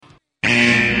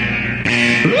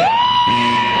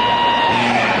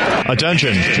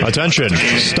Attention, attention,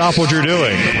 stop what you're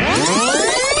doing.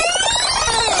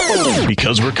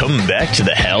 Because we're coming back to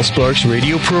the Hal Sparks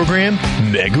radio program,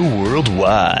 Mega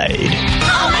Worldwide.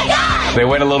 Oh my God! They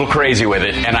went a little crazy with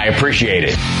it, and I appreciate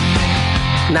it.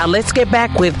 Now let's get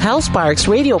back with Hal Sparks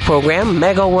radio program,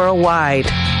 Mega Worldwide.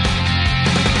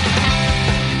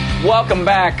 Welcome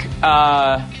back.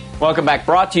 Welcome back.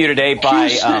 Brought to you today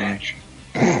by,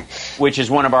 which is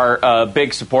one of our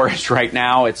big supporters right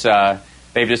now. It's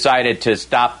they've decided to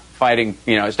stop fighting,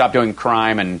 stop doing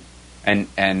crime,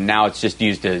 and now it's just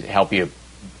used to help you,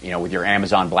 with your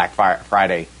Amazon Black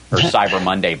Friday or Cyber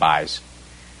Monday buys.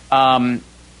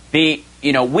 We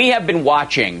have been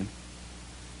watching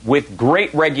with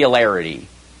great regularity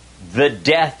the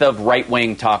death of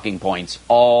right-wing talking points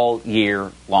all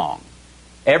year long.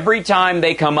 Every time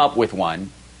they come up with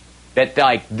one that,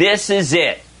 like, this is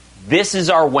it, this is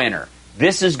our winner,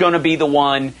 this is going to be the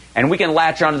one, and we can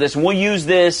latch onto this, and we'll use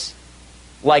this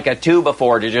like a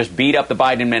two-before to just beat up the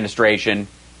Biden administration,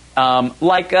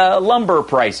 like lumber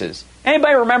prices.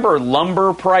 Anybody remember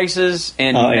lumber prices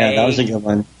in May? Oh, yeah, that was a good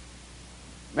one.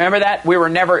 Remember that? We're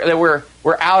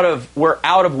out of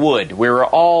wood. We were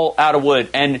all out of wood,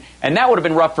 and that would have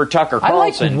been rough for Tucker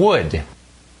Carlson. I like wood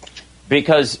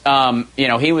because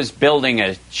he was building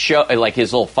a show, like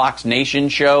his little Fox Nation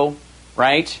show,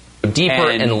 right? Deeper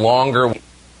and longer.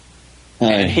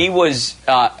 And he was,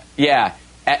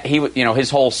 his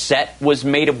whole set was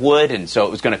made of wood, and so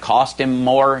it was going to cost him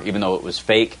more, even though it was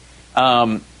fake.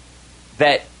 That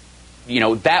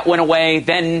went away.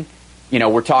 Then.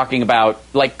 We're talking about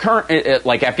like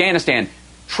Afghanistan.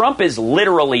 Trump is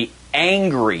literally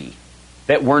angry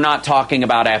that we're not talking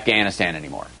about Afghanistan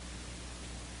anymore.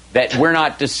 That we're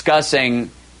not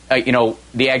discussing, the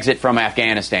exit from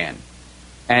Afghanistan.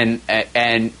 And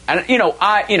I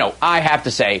have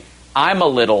to say I'm a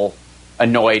little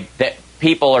annoyed that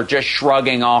people are just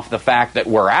shrugging off the fact that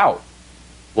we're out,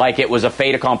 like it was a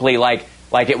fait accompli, like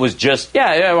it was just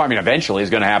eventually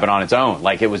it's going to happen on its own,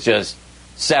 like it was just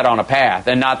set on a path,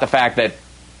 and not the fact that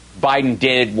Biden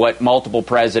did what multiple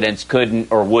presidents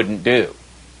couldn't or wouldn't do.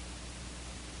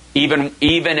 Even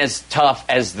as tough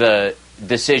as the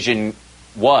decision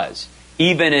was,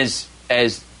 even as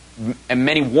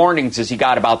many warnings as he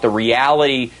got about the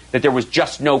reality that there was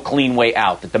just no clean way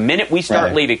out, that the minute we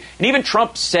start leaving, and even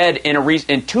Trump said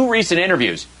in two recent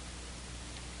interviews,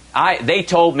 they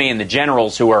told me, and the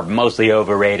generals who are mostly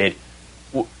overrated,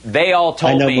 they all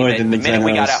told me that the minute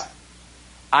we got out,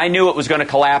 I knew it was going to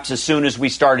collapse as soon as we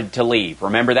started to leave.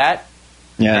 Remember that?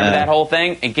 Yeah. Remember that whole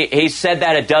thing? And he said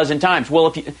that a dozen times.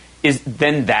 Well,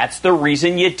 then that's the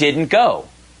reason you didn't go.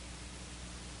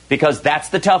 Because that's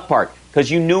the tough part.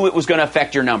 Because you knew it was going to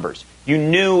affect your numbers. You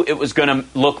knew it was going to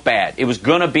look bad. It was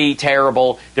going to be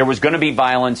terrible. There was going to be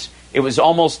violence. It was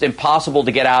almost impossible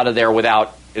to get out of there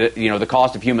without, the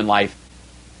cost of human life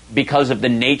because of the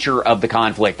nature of the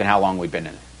conflict and how long we've been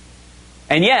in it.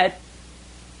 And yet,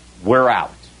 we're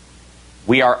out.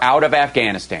 We are out of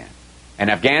Afghanistan, and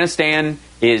Afghanistan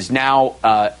is now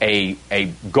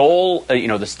a goal.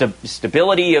 The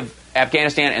stability of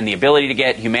Afghanistan and the ability to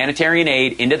get humanitarian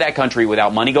aid into that country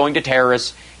without money going to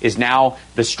terrorists is now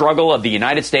the struggle of the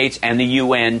United States and the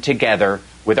UN together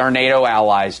with our NATO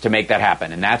allies to make that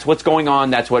happen. And that's what's going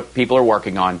on. That's what people are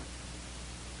working on.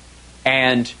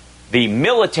 And the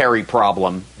military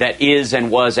problem that is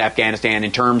and was Afghanistan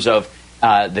in terms of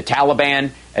the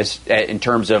Taliban, in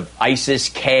terms of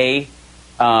ISIS-K,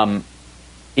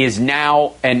 is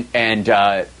now, and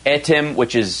ETIM,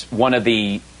 which is one of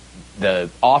the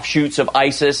offshoots of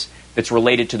ISIS that's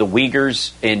related to the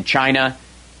Uyghurs in China.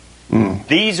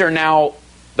 These are now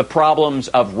the problems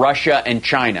of Russia and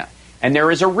China. And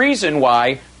there is a reason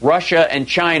why Russia and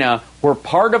China were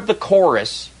part of the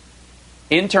chorus,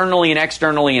 internally and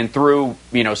externally and through,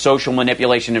 social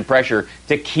manipulation and pressure,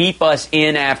 to keep us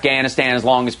in Afghanistan as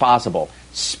long as possible,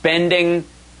 spending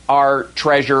our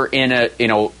treasure in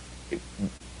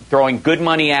throwing good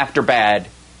money after bad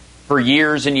for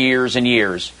years and years and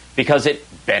years, because it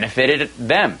benefited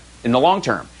them in the long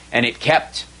term, and it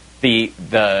kept the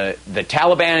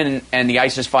Taliban and the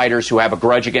ISIS fighters who have a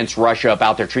grudge against Russia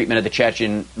about their treatment of the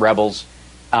Chechen rebels,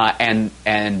 and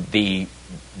the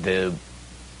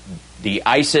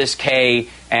ISIS-K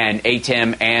and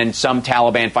ATIM and some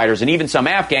Taliban fighters and even some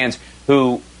Afghans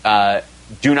who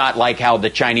do not like how the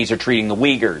Chinese are treating the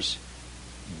Uyghurs.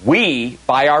 We,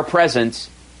 by our presence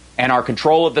and our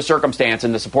control of the circumstance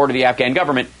and the support of the Afghan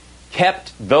government,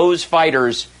 kept those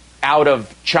fighters out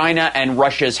of China and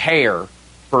Russia's hair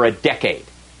for a decade.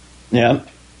 Yeah.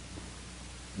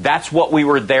 That's what we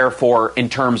were there for in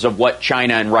terms of what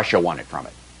China and Russia wanted from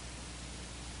it.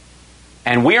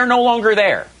 And we are no longer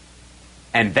there.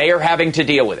 And they are having to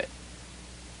deal with it.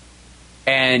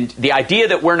 And the idea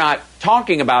that we're not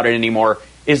talking about it anymore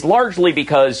is largely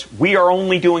because we are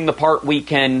only doing the part we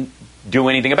can do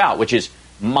anything about, which is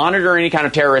monitor any kind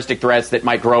of terroristic threats that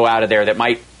might grow out of there, that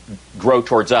might grow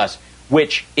towards us,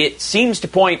 which it seems to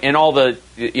point in all the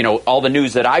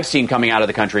news that I've seen coming out of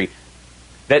the country,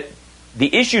 that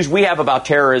the issues we have about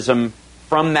terrorism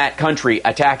from that country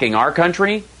attacking our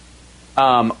country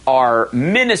are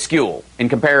minuscule in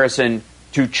comparison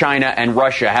to China and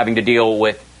Russia having to deal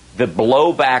with the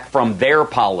blowback from their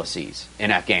policies in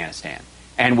Afghanistan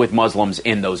and with Muslims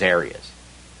in those areas.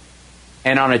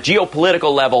 And on a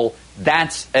geopolitical level,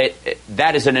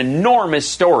 that is an enormous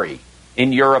story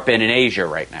in Europe and in Asia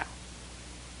right now.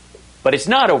 But it's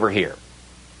not over here.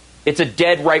 It's a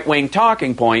dead right-wing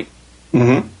talking point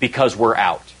because we're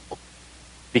out.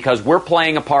 Because we're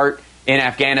playing a part in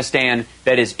Afghanistan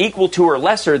that is equal to or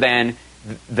lesser than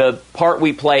the part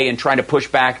we play in trying to push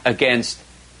back against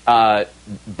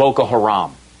Boko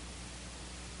Haram,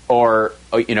 or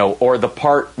the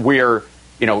part we're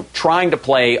trying to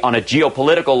play on a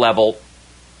geopolitical level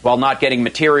while not getting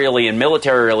materially and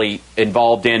militarily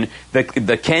involved in the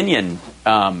Kenyan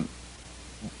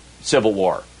civil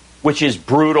war, which is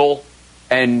brutal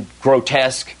and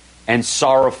grotesque and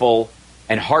sorrowful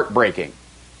and heartbreaking,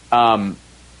 and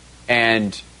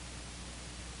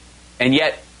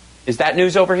yet, is that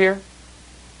news over here?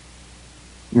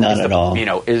 Not at all.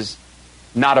 Is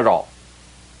not at all.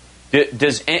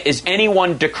 Is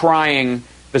anyone decrying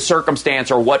the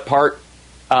circumstance or what part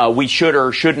we should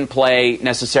or shouldn't play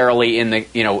necessarily in the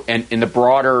in the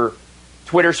broader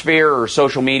Twitter sphere or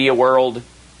social media world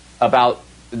about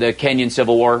the Kenyan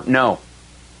civil war? No.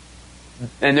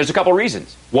 And there's a couple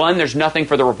reasons. One, there's nothing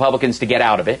for the Republicans to get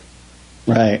out of it.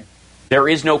 Right. There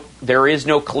is no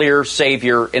clear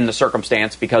savior in the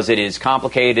circumstance because it is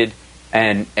complicated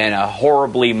and a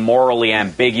horribly morally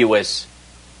ambiguous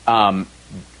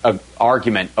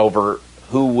argument over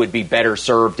who would be better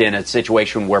served in a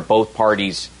situation where both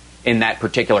parties in that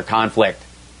particular conflict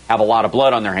have a lot of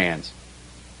blood on their hands,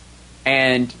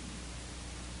 and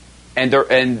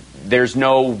there's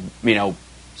no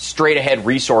straight ahead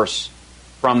resource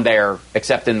from there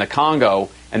except in the Congo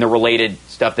and the related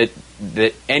stuff that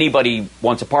anybody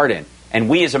wants a part in. And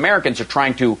we as Americans are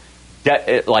trying to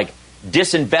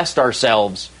disinvest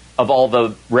ourselves of all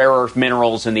the rare earth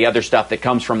minerals and the other stuff that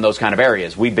comes from those kind of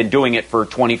areas. We've been doing it for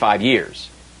 25 years.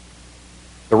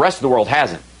 The rest of the world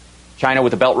hasn't. China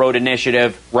with the Belt Road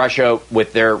Initiative, Russia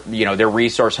with their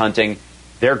resource hunting,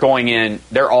 they're going in,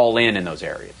 they're all in those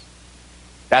areas.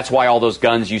 That's why all those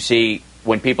guns you see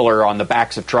when people are on the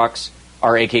backs of trucks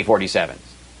are AK-47s.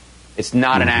 It's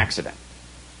not an accident.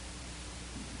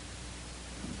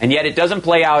 And yet it doesn't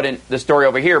play out in the story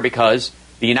over here because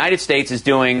the United States is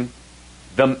doing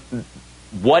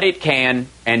what it can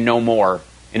and no more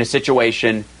in a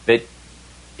situation that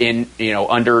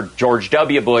under George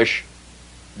W. Bush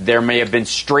there may have been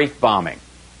strafe bombing.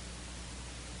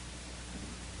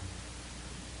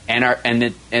 And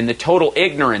the total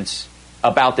ignorance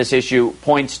about this issue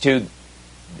points to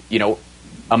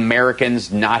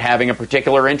Americans not having a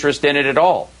particular interest in it at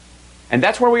all. And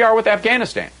that's where we are with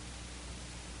Afghanistan.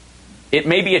 It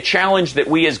may be a challenge that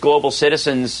we as global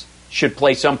citizens should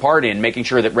play some part in, making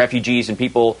sure that refugees and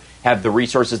people have the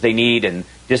resources they need, and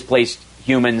displaced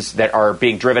humans that are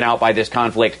being driven out by this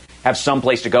conflict have some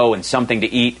place to go and something to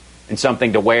eat and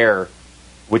something to wear,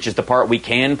 which is the part we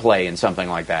can play in something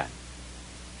like that.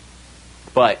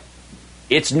 But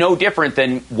it's no different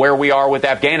than where we are with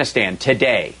Afghanistan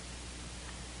today,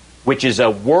 which is a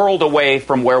world away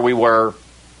from where we were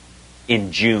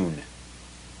in June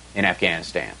in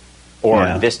Afghanistan,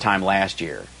 or this time last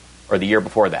year, or the year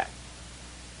before that.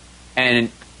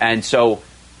 And so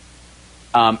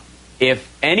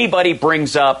if anybody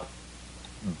brings up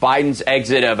Biden's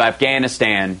exit of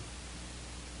Afghanistan,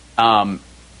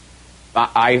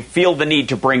 I feel the need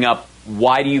to bring up,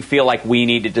 why do you feel like we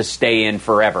needed to stay in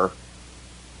forever?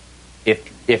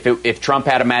 If Trump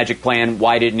had a magic plan,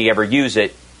 why didn't he ever use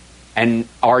it? And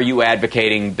are you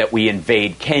advocating that we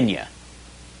invade Kenya?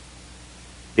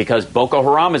 Because Boko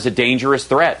Haram is a dangerous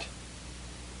threat.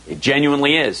 It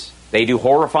genuinely is. They do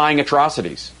horrifying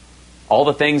atrocities. All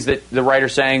the things that the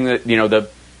writer's saying, that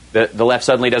the left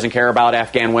suddenly doesn't care about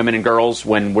Afghan women and girls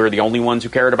when we're the only ones who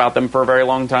cared about them for a very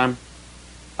long time.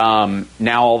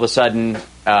 Now all of a sudden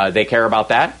they care about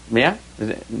that? Yeah?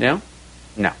 No?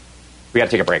 No. We got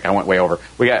to take a break. I went way over.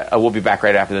 We'll be back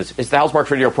right after this. It's the Hal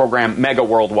Sparks Radio program, Mega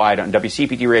Worldwide, on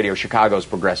WCPT Radio, Chicago's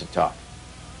Progressive Talk.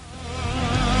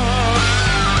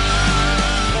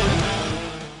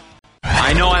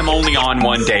 I know I'm only on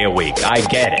 1 day a week. I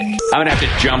get it. I'm going to have to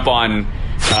jump on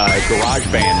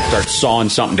GarageBand and start sawing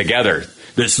something together.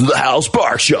 This is the Hal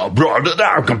Sparks Show.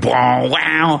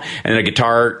 Wow. And a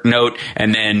guitar note,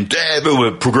 and then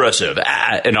progressive,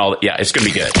 and all. Yeah, it's going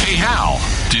to be good. Hey, Hal,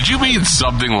 did you mean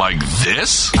something like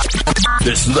this?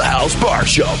 This is the Hal Sparks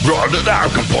Show.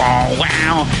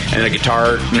 Wow. And a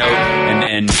guitar note,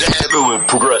 and then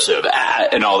progressive,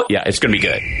 and all. Yeah, it's going to be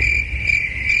good.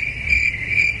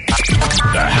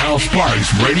 The Hal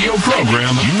Sparks radio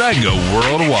program, Mega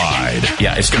Worldwide.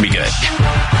 Yeah, it's going to be good.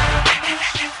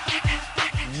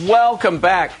 Welcome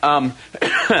back.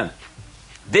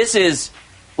 This is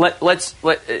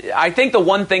I think the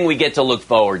one thing we get to look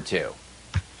forward to,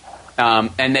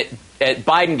 and that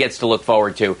Biden gets to look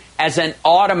forward to as an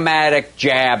automatic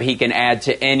jab he can add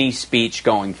to any speech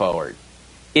going forward,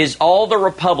 is all the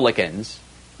Republicans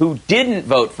who didn't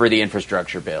vote for the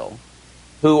infrastructure bill,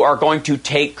 who are going to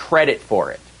take credit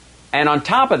for it. And on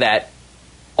top of that,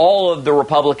 all of the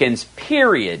Republicans,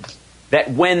 period, that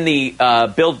when the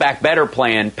Build Back Better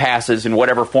plan passes in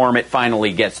whatever form it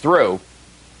finally gets through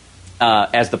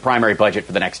as the primary budget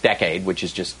for the next decade, which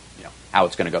is just how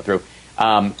it's going to go through,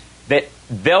 that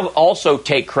they'll also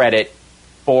take credit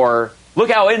for, look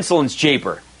how insulin's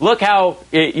cheaper. Look how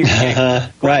you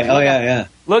can, right. Oh yeah.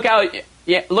 Look how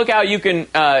you can.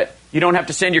 You don't have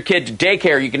to send your kid to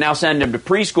daycare. You can now send them to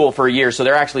preschool for a year, so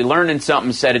they're actually learning something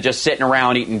instead of just sitting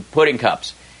around eating pudding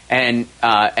cups. And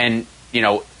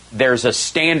there's a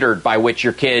standard by which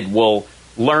your kid will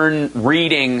learn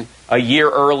reading a year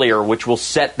earlier, which will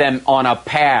set them on a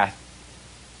path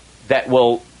that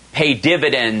will pay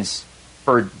dividends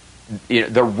for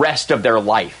the rest of their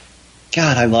life.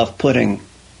 God, I love pudding.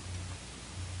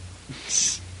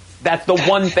 That's the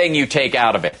one thing you take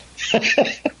out of it.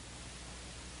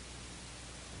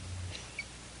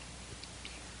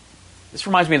 This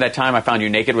reminds me of that time I found you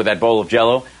naked with that bowl of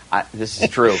Jell-O. This is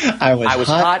true. I was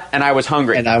hot and I was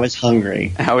hungry. And I was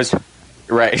hungry. I was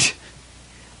right.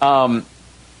 By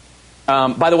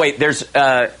the way, there's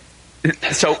so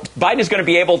Biden is going to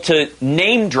be able to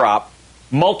name drop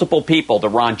multiple people, the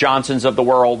Ron Johnsons of the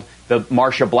world, the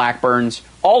Marsha Blackburns.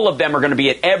 All of them are going to be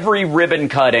at every ribbon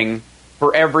cutting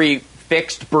for every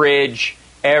fixed bridge,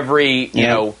 every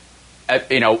new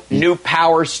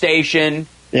power station.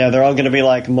 Yeah, they're all going to be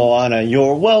like Moana.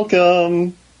 You're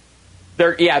welcome.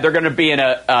 They're going to be in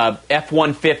a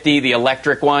F-150, the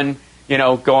electric one.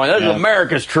 Going, this is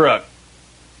America's truck.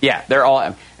 Yeah, they're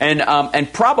all,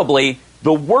 and probably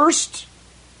the worst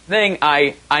thing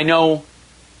I know.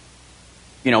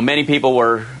 Many people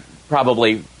were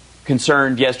probably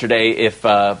concerned yesterday if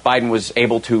Biden was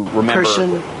able to remember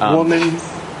person, woman,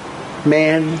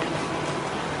 man,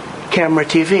 camera,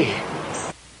 TV.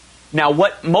 Now,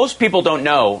 what most people don't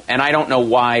know, and I don't know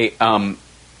why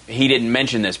he didn't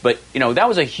mention this, but that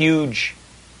was a huge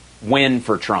win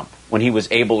for Trump when he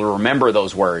was able to remember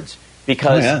those words,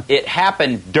 because it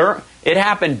happened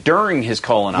during his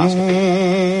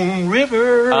colonoscopy.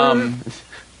 River,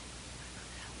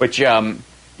 which and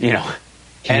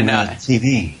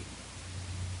TV.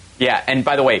 Yeah, and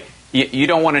by the way, you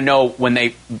don't want to know when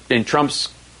in Trump's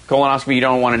colonoscopy, you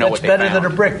don't want to know what they found. It's better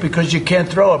than a brick because you can't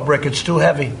throw a brick; it's too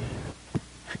heavy.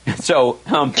 So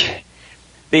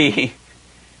the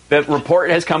report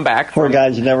has come back. Poor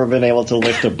guy's never been able to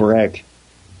lift a brick.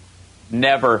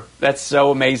 Never. That's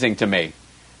so amazing to me.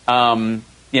 But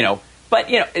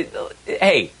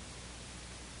hey,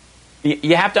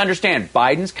 you have to understand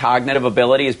Biden's cognitive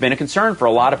ability has been a concern for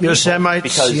a lot of people.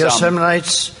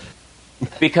 Yosemites.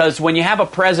 Because when you have a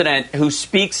president who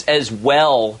speaks as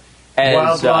well as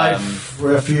wildlife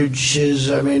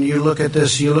refuges, I mean, you look at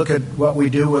this. You look at what we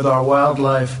do with our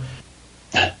wildlife.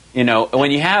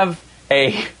 When you have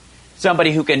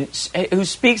somebody who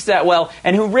speaks that well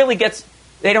and who really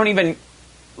they don't even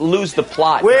lose the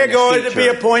plot. We're going to be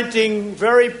appointing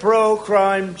very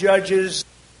pro-crime judges.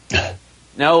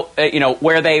 No,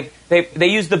 where they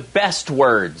use the best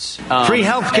words. Free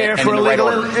health care for illegal.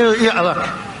 Look.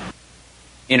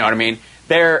 You know what I mean?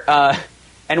 They're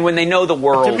and when they know the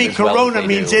world. To me, Corona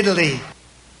means Italy.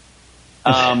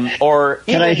 Or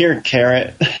can I hear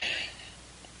carrot?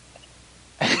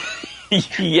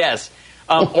 Yes.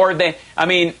 Or they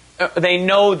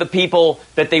know the people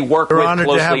that they work with closely. We're honored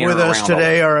to have with us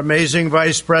today our amazing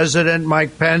Vice President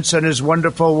Mike Pence and his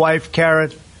wonderful wife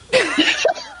Carrot.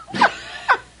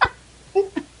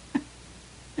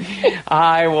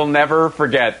 I will never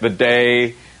forget the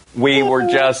day we were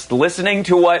just listening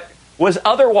to what was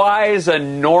otherwise a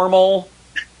normal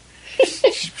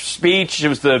speech. It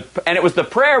was the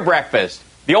prayer breakfast.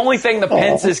 The only thing the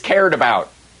Pences cared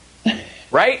about.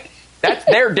 Right? That's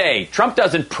their day. Trump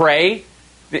doesn't pray.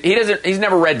 He's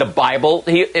never read the Bible.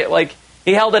 He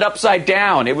held it upside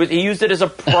down. He used it as a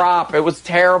prop. It was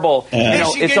terrible.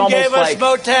 Michigan it's almost gave us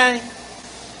Motown.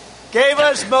 Gave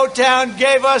us Motown.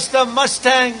 Gave us the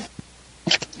Mustang.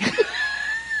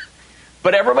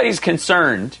 But everybody's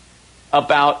concerned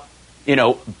about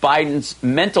Biden's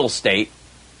mental state,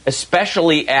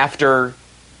 especially after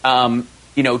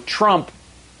Trump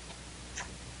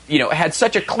had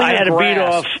such a clear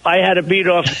grasp. I had a beat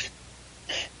off.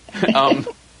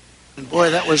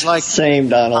 Boy, that was like same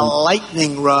Donald. A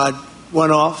lightning rod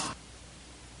went off.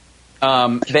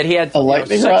 That he had a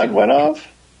lightning rod went off.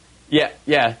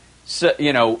 Yeah. So,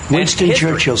 Winston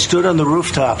Churchill stood on the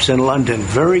rooftops in London,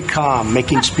 very calm,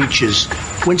 making speeches.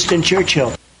 Winston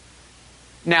Churchill.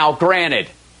 Now, granted,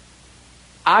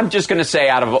 I'm just going to say,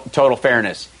 out of total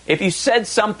fairness, if you said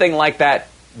something like that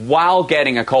while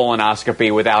getting a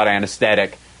colonoscopy without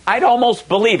anesthetic, I'd almost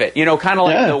believe it. Kind of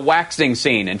like the waxing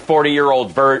scene in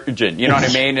 40-Year-Old Virgin. You know what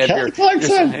I mean?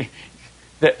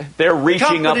 They're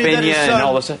reaching up in you and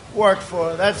all this. Worked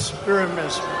for that's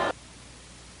Burmisma.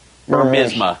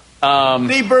 Burmisma.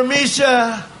 The Burmese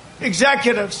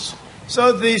executives.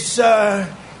 So this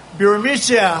Burmese,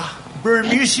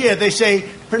 they say,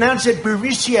 pronounce it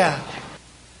Burmese. Yeah.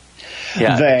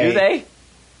 Do they?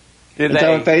 Is that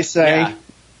what they say? Yeah.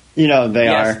 They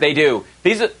are. Yes, they do.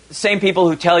 These are the same people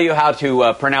who tell you how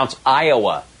to pronounce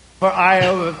Iowa. For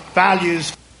Iowa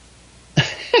values.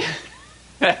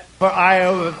 For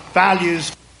Iowa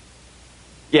values.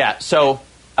 Yeah, so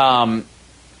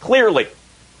clearly,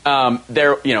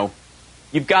 there.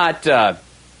 You've got you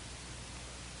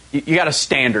got a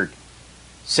standard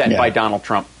set by Donald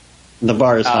Trump. The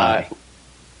bar is high.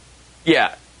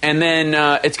 Yeah, and then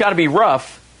it's got to be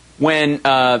rough when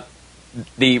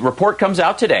the report comes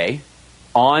out today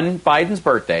on Biden's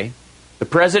birthday. The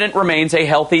president remains a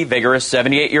healthy, vigorous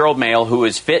 78-year-old male who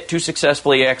is fit to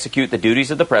successfully execute the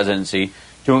duties of the presidency,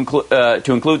 to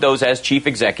include those as chief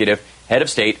executive, head of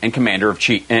state, and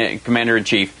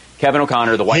commander-in-chief. Kevin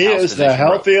O'Connor, the White House physician. He is the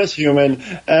healthiest human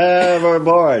ever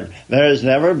born. There's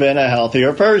never been a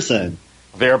healthier person.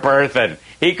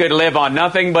 He could live on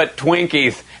nothing but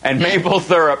Twinkies and maple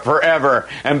syrup forever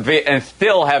and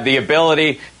still have the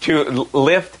ability to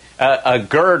lift a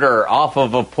girder off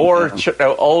of a poor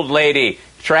old lady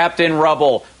trapped in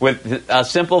rubble with a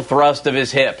simple thrust of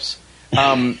his hips.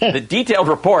 The detailed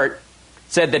report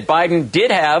said that Biden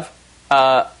did have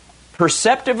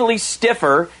perceptibly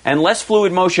stiffer and less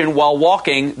fluid motion while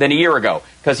walking than a year ago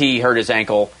because he hurt his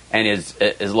ankle and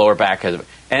his lower back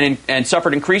and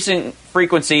suffered increasing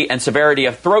frequency and severity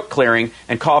of throat clearing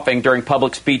and coughing during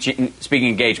public speaking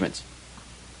engagements.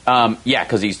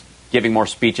 Because he's giving more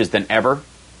speeches than ever.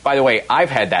 By the way,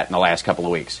 I've had that in the last couple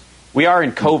of weeks. We are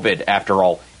in COVID after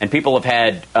all, and people have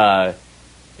had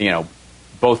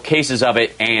both cases of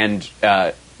it and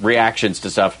reactions to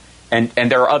stuff. And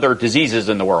there are other diseases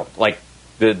in the world. Like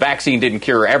the vaccine didn't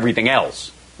cure everything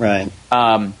else. Right.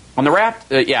 On the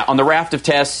raft of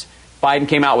tests, Biden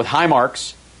came out with high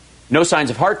marks, no signs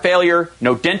of heart failure,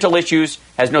 no dental issues,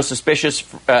 has no suspicions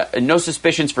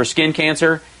for skin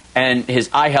cancer, and his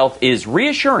eye health is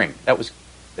reassuring. That was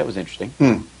interesting.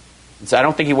 So I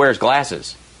don't think he wears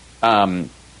glasses. One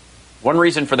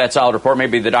reason for that solid report may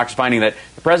be the doctor's finding that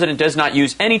the president does not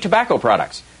use any tobacco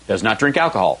products, does not drink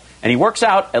alcohol, and he works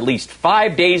out at least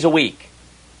 5 days a week.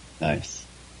 Nice.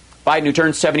 Biden, who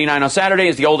turns 79 on Saturday,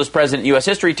 is the oldest president in U.S.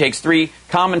 history, takes 3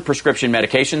 common prescription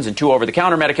medications and 2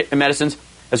 over-the-counter medicines,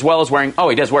 as well as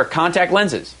he does wear contact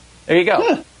lenses. There you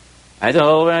go.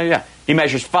 Yeah. He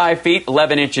measures 5 feet,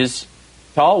 11 inches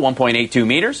tall, 1.82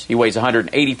 meters. He weighs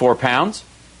 184 pounds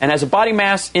and has a body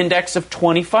mass index of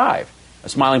 25. A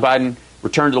smiling Biden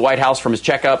returned to the White House from his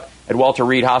checkup at Walter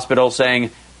Reed Hospital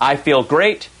saying, "I feel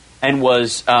great," and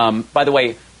was, by the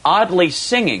way, oddly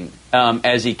singing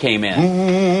as he came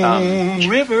in.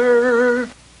 River.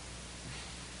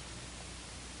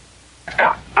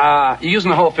 You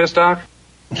using the whole fist, Doc?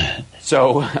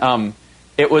 So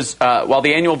it was, while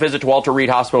the annual visit to Walter Reed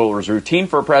Hospital was routine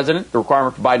for a president, the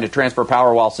requirement for Biden to transfer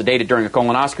power while sedated during a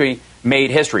colonoscopy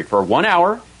made history. For 1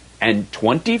 hour and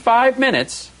 25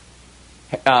 minutes,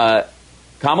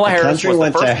 Kamala Harris was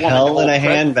the first woman to hold went to hell in a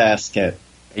handbasket.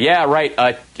 Yeah, right.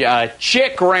 A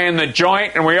chick ran the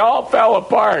joint, and we all fell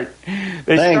apart.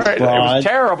 Thanks, it was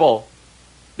terrible.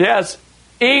 Yes.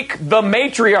 Eek the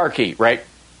matriarchy, right?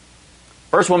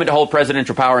 First woman to hold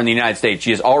presidential power in the United States.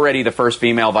 She is already the first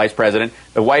female vice president.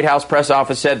 The White House press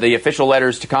office said the official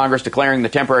letters to Congress declaring the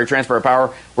temporary transfer of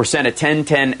power were sent at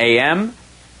 10:10 a.m.,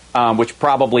 which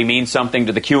probably means something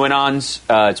to the QAnons.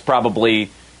 It's probably,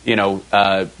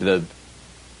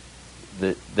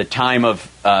 the time of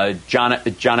John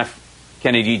F.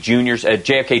 Kennedy Jr.'s,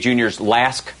 JFK Jr.'s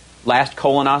last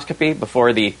colonoscopy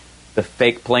before the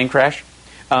fake plane crash.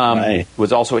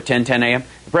 Was also at 10:10 a.m.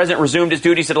 The president resumed his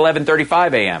duties at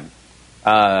 11:35 a.m.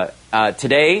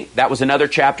 Today, that was another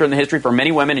chapter in the history for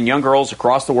many women and young girls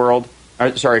across the world.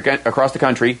 Across the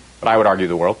country, but I would argue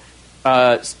the world.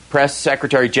 Press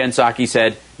Secretary Jen Psaki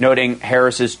said, noting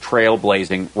Harris's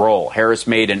trailblazing role. Harris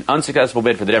made an unsuccessful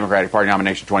bid for the Democratic Party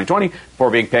nomination in 2020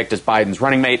 before being picked as Biden's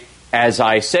running mate, as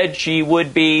I said she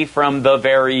would be from the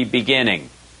very beginning.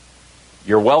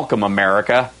 You're welcome,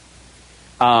 America.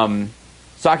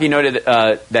 Psaki noted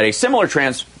that a similar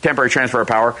temporary transfer of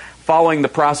power following the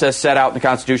process set out in the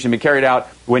Constitution had been carried out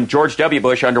when George W.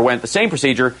 Bush underwent the same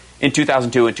procedure in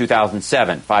 2002 and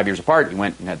 2007. 5 years apart, he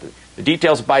went and had the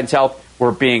details of Biden's health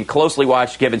were being closely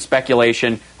watched, given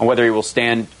speculation on whether he will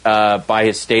stand by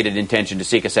his stated intention to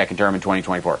seek a second term in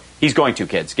 2024. He's going to,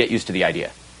 kids. Get used to the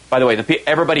idea. By the way,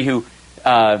 everybody who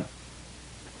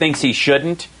thinks he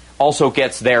shouldn't also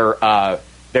gets their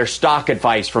stock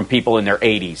advice from people in their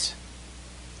 80s.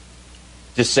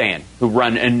 Just saying, who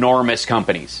run enormous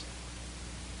companies.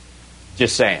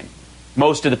 Just saying.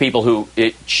 Most of the people who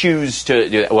choose to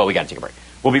do that. Well, we got to take a break.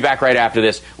 We'll be back right after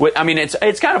this. I mean,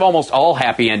 it's kind of almost all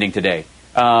happy ending today.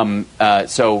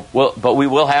 But we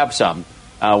will have some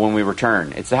when we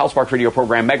return. It's the Hal Sparks radio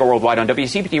program, Mega Worldwide on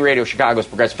WCPT Radio, Chicago's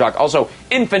Progressive Talk. Also,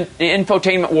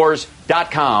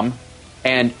 infotainmentwars.com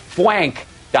and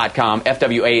fwank.com,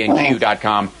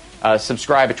 FWANQ.com.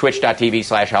 Subscribe at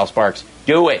twitch.tv/Hal Sparks.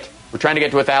 Do it. We're trying to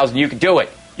get to 1,000. You can do it.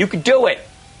 You can do it.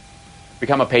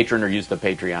 Become a patron or use the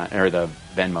Patreon or the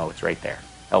Venmo. It's right there.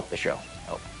 Help the show.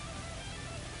 Help.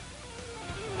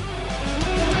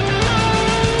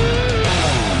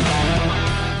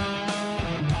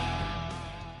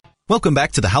 Welcome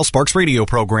back to the Hal Sparks radio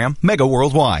program, Mega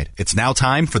Worldwide. It's now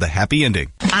time for the happy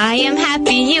ending. I am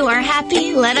happy, you are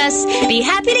happy, let us be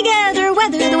happy together,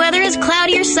 whether the weather is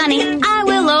cloudy or sunny. I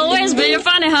will always be your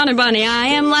funny honey bunny. I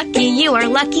am lucky, you are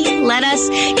lucky, let us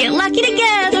get lucky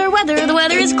together, whether the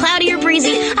weather is cloudy or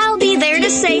breezy. I'll be there to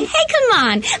say, hey, come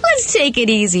on, let's take it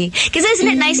easy. 'Cause isn't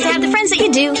it nice to have the friends that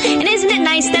you do? And isn't it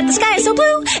nice that the sky is so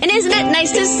blue? And isn't it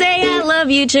nice to say I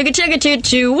love you, chugga chugga choo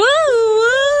choo, woo woo.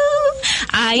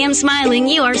 I am smiling,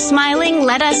 you are smiling,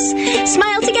 let us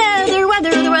smile together,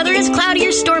 whether the weather is cloudy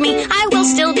or stormy. I will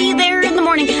still be there in the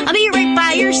morning, I'll be right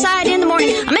by your side in the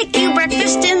morning. I'll make you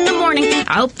breakfast in the morning.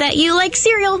 I hope that you like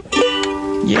cereal.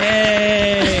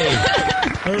 Yay!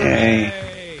 Hooray!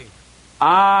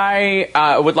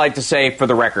 I would like to say, for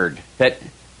the record, that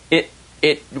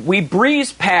we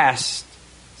breeze past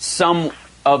some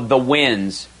of the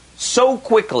wins so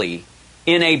quickly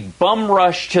in a bum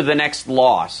rush to the next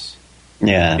loss.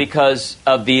 Yeah. Because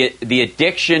of the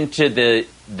addiction to the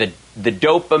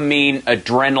dopamine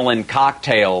adrenaline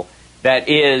cocktail that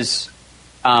is,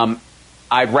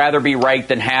 I'd rather be right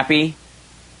than happy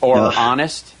or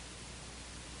honest,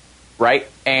 right?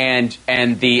 And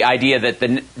the idea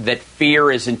that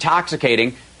fear is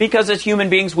intoxicating, because as human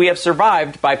beings we have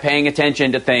survived by paying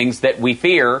attention to things that we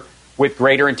fear with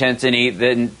greater intensity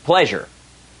than pleasure.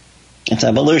 It's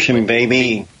evolution,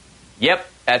 baby. Yep,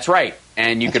 that's right.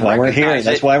 And that's why we're here.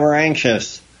 That's why we're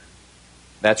anxious.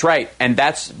 That's right. And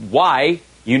that's why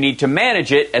you need to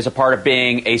manage it as a part of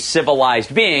being a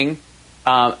civilized being,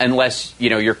 unless,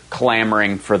 you're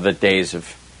clamoring for the days of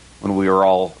when we were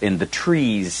all in the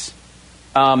trees.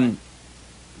 But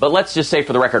let's just say,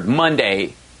 for the record,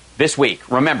 Monday this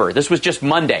week, remember, this was just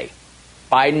Monday,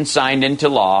 Biden signed into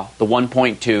law the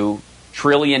 $1.2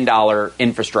 trillion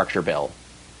infrastructure bill,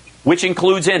 which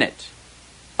includes in it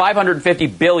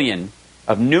 $550 billion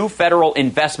of new federal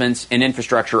investments in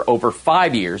infrastructure over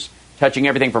 5 years, touching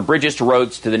everything from bridges to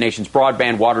roads to the nation's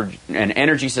broadband, water, and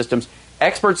energy systems.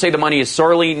 Experts say the money is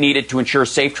sorely needed to ensure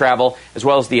safe travel, as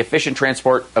well as the efficient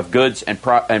transport of goods and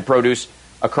produce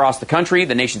across the country.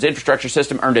 The nation's infrastructure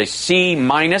system earned a C-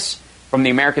 from the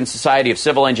American Society of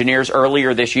Civil Engineers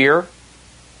earlier this year.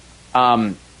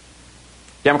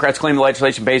 Democrats claim the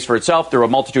legislation pays for itself through a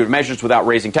multitude of measures without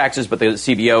raising taxes, but the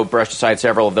CBO brushed aside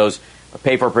several of those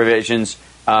pay-for provisions,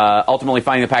 ultimately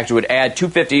finding the package would add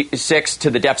 $256 to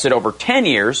the deficit over 10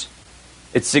 years.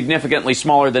 It's significantly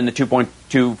smaller than the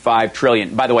 $2.25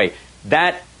 trillion. By the way,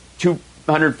 that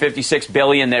 $256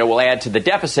 billion that it will add to the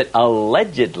deficit,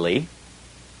 allegedly,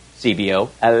 CBO,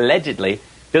 allegedly,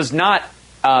 does not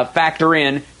factor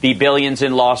in the billions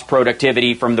in lost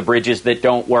productivity from the bridges that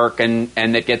don't work and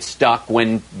that get stuck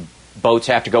when boats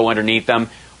have to go underneath them,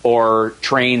 or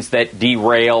trains that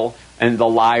derail, and the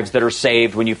lives that are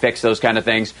saved when you fix those kind of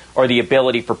things, or the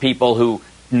ability for people who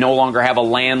no longer have a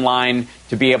landline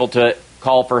to be able to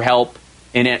call for help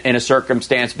in a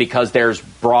circumstance because there's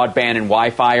broadband and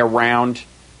Wi-Fi around.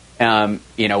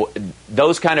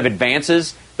 Those kind of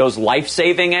advances, those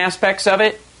life-saving aspects of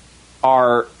it,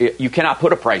 you cannot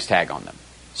put a price tag on them.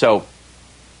 So,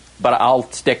 but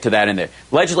I'll stick to that in there.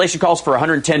 Legislation calls for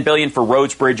 $110 billion for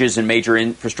roads, bridges, and major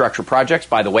infrastructure projects.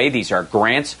 By the way, these are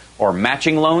grants or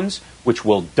matching loans, which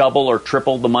will double or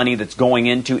triple the money that's going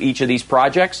into each of these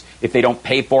projects if they don't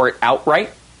pay for it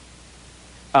outright.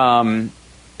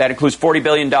 That includes $40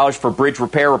 billion for bridge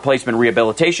repair, replacement, and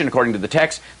rehabilitation. According to the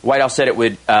text, the White House said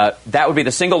that would be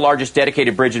the single largest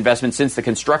dedicated bridge investment since the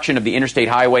construction of the interstate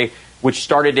highway, which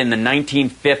started in the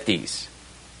 1950s.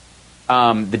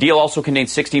 The deal also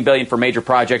contains $16 billion for major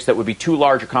projects that would be too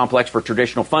large or complex for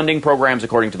traditional funding programs,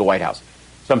 according to the White House.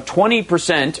 Some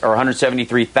 20%, or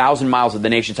 173,000 miles of the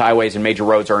nation's highways and major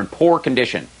roads, are in poor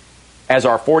condition, as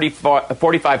are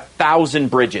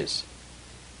 45,000 bridges.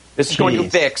 This is going to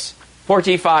fix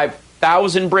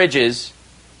 45,000 bridges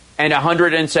and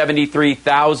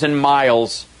 173,000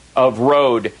 miles of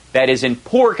road that is in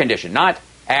poor condition. Not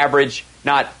average,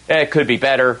 not it could be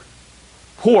better.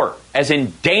 Poor, as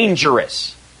in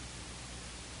dangerous.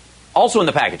 Also in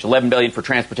the package, $11 billion for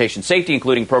transportation safety,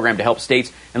 including a program to help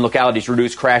states and localities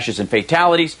reduce crashes and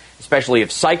fatalities, especially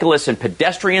of cyclists and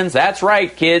pedestrians. That's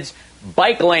right, kids.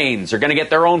 Bike lanes are going to get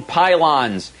their own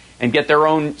pylons and get their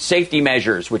own safety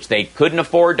measures, which they couldn't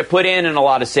afford to put in a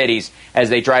lot of cities as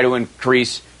they try to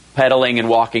increase pedaling and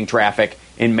walking traffic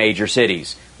in major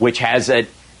cities, which has an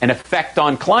effect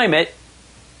on climate,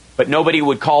 but nobody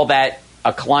would call that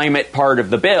a climate part of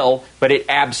the bill, but it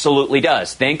absolutely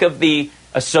does. Think of the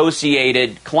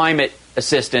associated climate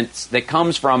assistance that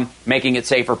comes from making it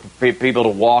safer for people to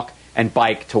walk and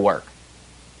bike to work.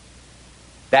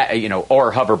 That,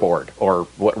 or hoverboard, or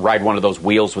ride one of those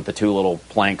wheels with the two little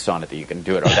planks on it that you can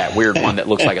do it, or that weird one that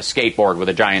looks like a skateboard with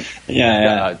a giant,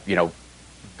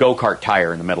 go-kart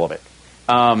tire in the middle of it.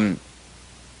 $1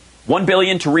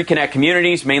 billion to reconnect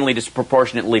communities, mainly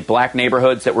disproportionately black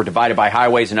neighborhoods that were divided by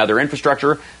highways and other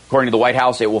infrastructure. According to the White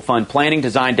House, it will fund planning,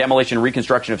 design, demolition, and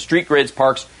reconstruction of street grids,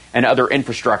 parks, and other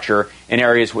infrastructure in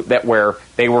areas where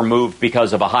they were moved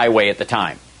because of a highway at the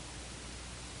time.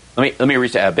 Let me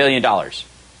reach $1 billion.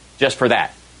 Just for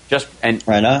that,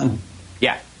 right on.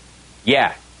 Yeah.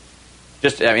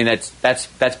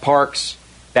 That's parks.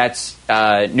 That's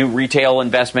new retail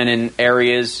investment in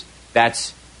areas.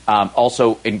 That's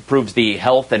also improves the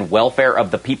health and welfare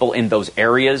of the people in those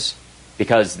areas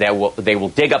because they will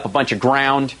dig up a bunch of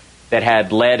ground that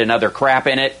had lead and other crap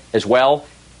in it as well.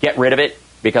 Get rid of it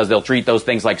because they'll treat those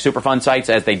things like Superfund sites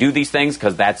as they do these things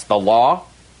because that's the law.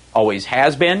 Always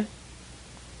has been.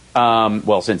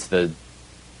 Since the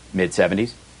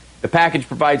mid-'70s. The package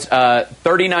provides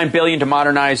 $39 billion to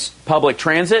modernize public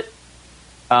transit.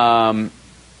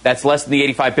 That's less than the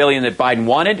 $85 billion that Biden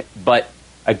wanted. But,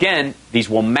 again, these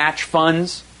will match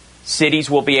funds. Cities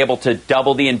will be able to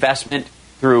double the investment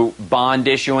through bond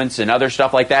issuance and other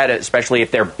stuff like that, especially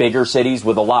if they're bigger cities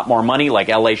with a lot more money, like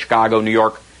L.A., Chicago, New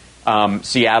York,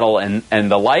 Seattle, and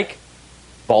the like.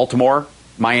 Baltimore,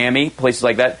 Miami, places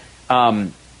like that.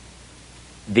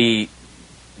 The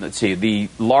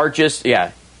largest,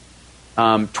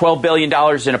 $12 billion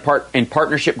in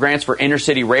partnership grants for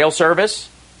inner-city rail service,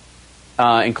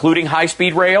 including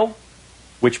high-speed rail,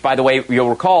 which, by the way,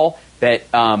 you'll recall that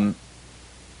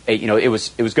it was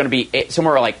going to be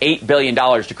somewhere like $8 billion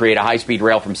to create a high-speed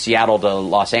rail from Seattle to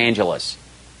Los Angeles.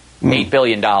 $8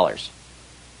 billion.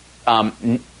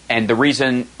 And the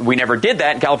reason we never did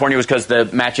that in California was because the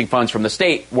matching funds from the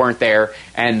state weren't there,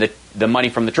 and the money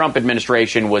from the Trump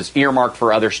administration was earmarked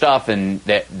for other stuff, and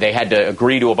that they had to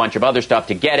agree to a bunch of other stuff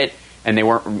to get it, and they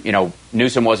weren't,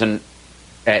 Newsom wasn't,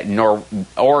 nor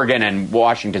Oregon and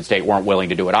Washington State weren't willing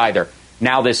to do it either.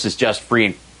 Now this is just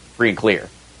free and clear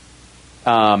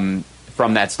from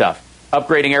that stuff.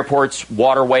 Upgrading airports,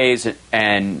 waterways,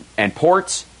 and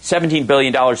ports, $17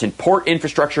 billion in port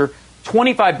infrastructure,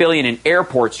 $25 billion in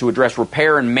airports to address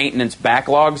repair and maintenance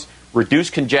backlogs,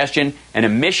 reduce congestion and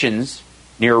emissions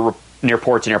near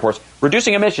ports and airports,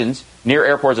 reducing emissions near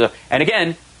airports. And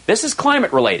again, this is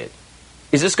climate related.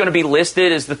 Is this going to be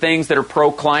listed as the things that are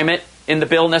pro-climate in the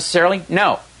bill necessarily?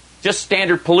 No, just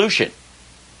standard pollution,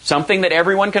 something that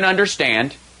everyone can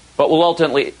understand, but will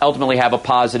ultimately have a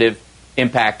positive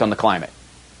impact on the climate.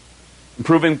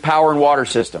 Improving power and water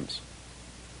systems.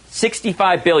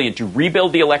 $65 billion to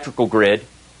rebuild the electric grid.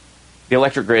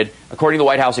 According to the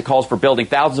White House, it calls for building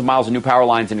thousands of miles of new power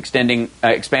lines and expanding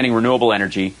renewable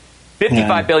energy.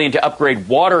 $55 billion to upgrade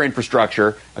water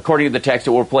infrastructure. According to the text,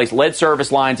 it will replace lead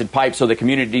service lines and pipes so that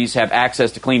communities have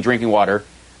access to clean drinking water.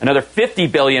 Another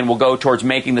 $50 billion will go towards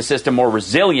making the system more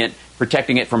resilient,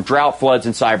 protecting it from drought, floods,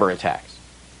 and cyber attacks.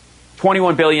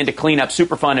 $21 billion to clean up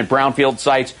Superfund and brownfield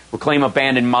sites, reclaim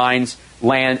abandoned mines,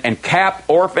 land, and cap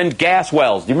orphaned gas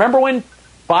wells. Do you remember when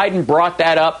Biden brought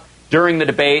that up during the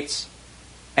debates?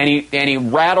 And he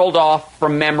rattled off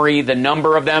from memory the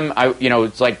number of them.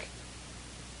 It's like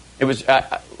it was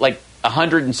like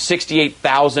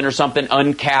 168,000 or something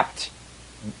uncapped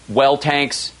well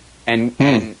tanks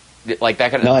and like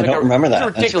that kind of. No, I don't remember that.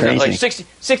 It's ridiculous. That's crazy. Like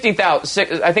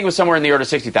 16,000. I think it was somewhere in the order of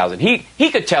 60,000.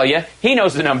 He could tell you. He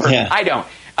knows the number. Yeah. I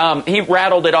don't. He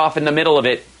rattled it off in the middle of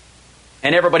it,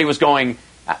 and everybody was going.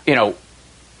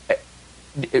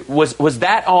 Was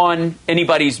that on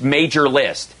anybody's major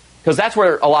list? Because that's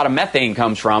where a lot of methane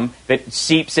comes from that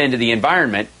seeps into the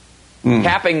environment.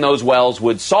 Capping those wells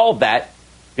would solve that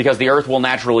because the earth will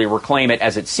naturally reclaim it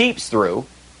as it seeps through,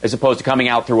 as opposed to coming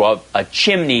out through a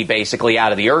chimney basically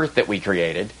out of the earth that we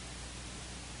created.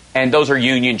 And those are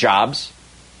union jobs.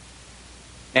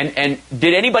 And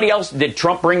did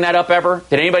Trump bring that up ever?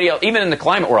 Did anybody else, even in the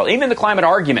climate world, even in the climate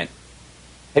argument,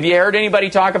 have you heard anybody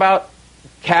talk about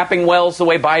capping wells the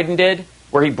way Biden did,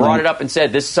 where he brought it up and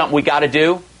said, this is something we got to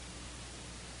do?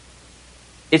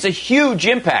 It's a huge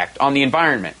impact on the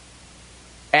environment,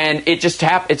 and it just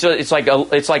happens. It's like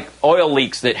oil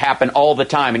leaks that happen all the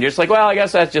time, and you're just like, well, I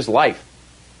guess that's just life,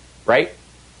 right?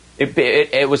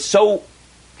 It was so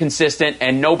consistent,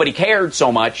 and nobody cared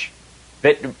so much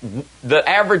that the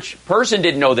average person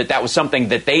didn't know that was something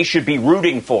that they should be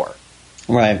rooting for,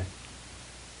 right?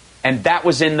 And that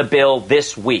was in the bill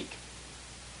this week.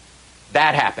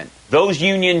 That happened. Those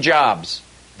union jobs.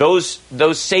 Those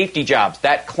safety jobs,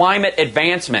 that climate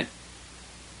advancement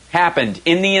happened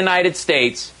in the United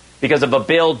States because of a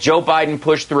bill Joe Biden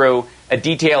pushed through, a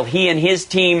detail he and his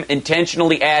team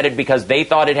intentionally added because they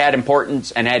thought it had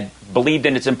importance and had believed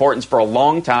in its importance for a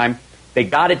long time. They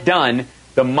got it done.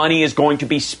 The money is going to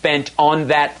be spent on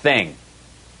that thing.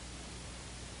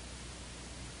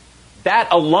 That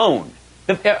alone,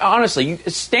 honestly, you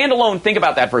stand alone, think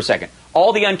about that for a second.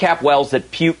 All the uncapped wells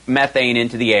that puke methane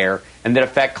into the air and that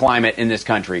affect climate in this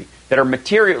country, that are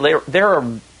material, there are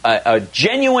a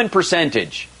genuine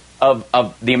percentage of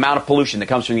the amount of pollution that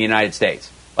comes from the United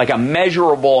States, like a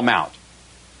measurable amount,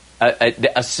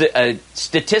 a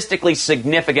statistically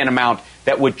significant amount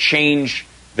that would change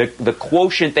the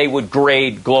quotient they would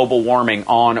grade global warming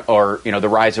on, or the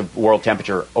rise of world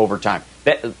temperature over time.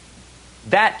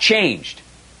 That changed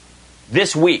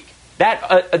this week.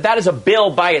 That is a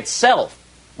bill by itself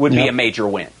would be a major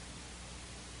win.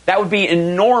 That would be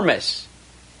enormous.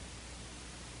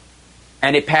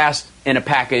 And it passed in a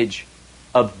package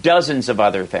of dozens of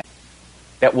other things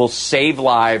that will save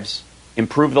lives,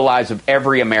 improve the lives of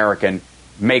every American,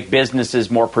 make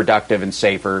businesses more productive and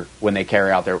safer when they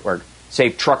carry out their work,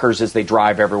 save truckers as they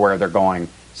drive everywhere they're going,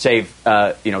 save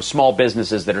small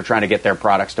businesses that are trying to get their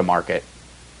products to market,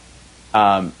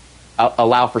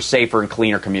 allow for safer and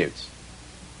cleaner commutes.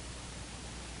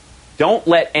 Don't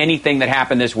let anything that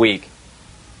happened this week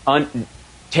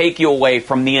take you away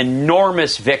from the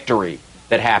enormous victory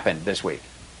that happened this week,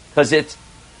 because it's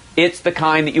the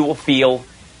kind that you will feel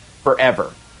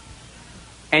forever,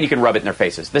 and you can rub it in their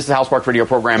faces. This is the Hal Sparks Radio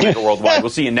Program, Megaworldwide. We'll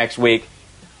see you next week.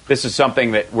 This is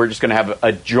something that we're just going to have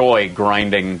a joy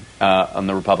grinding on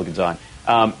the Republicans on.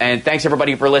 And thanks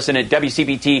everybody for listening at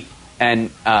WCBT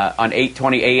and on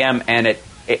 820 AM and at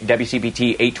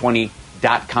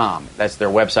WCBT820.com. That's their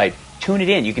website. Tune it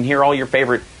in. You can hear all your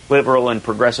favorite liberal and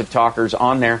progressive talkers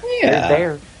on there. Yeah. They're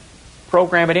there.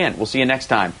 Program it in. We'll see you next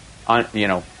time.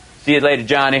 See you later,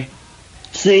 Johnny.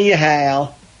 See you,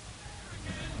 Hal.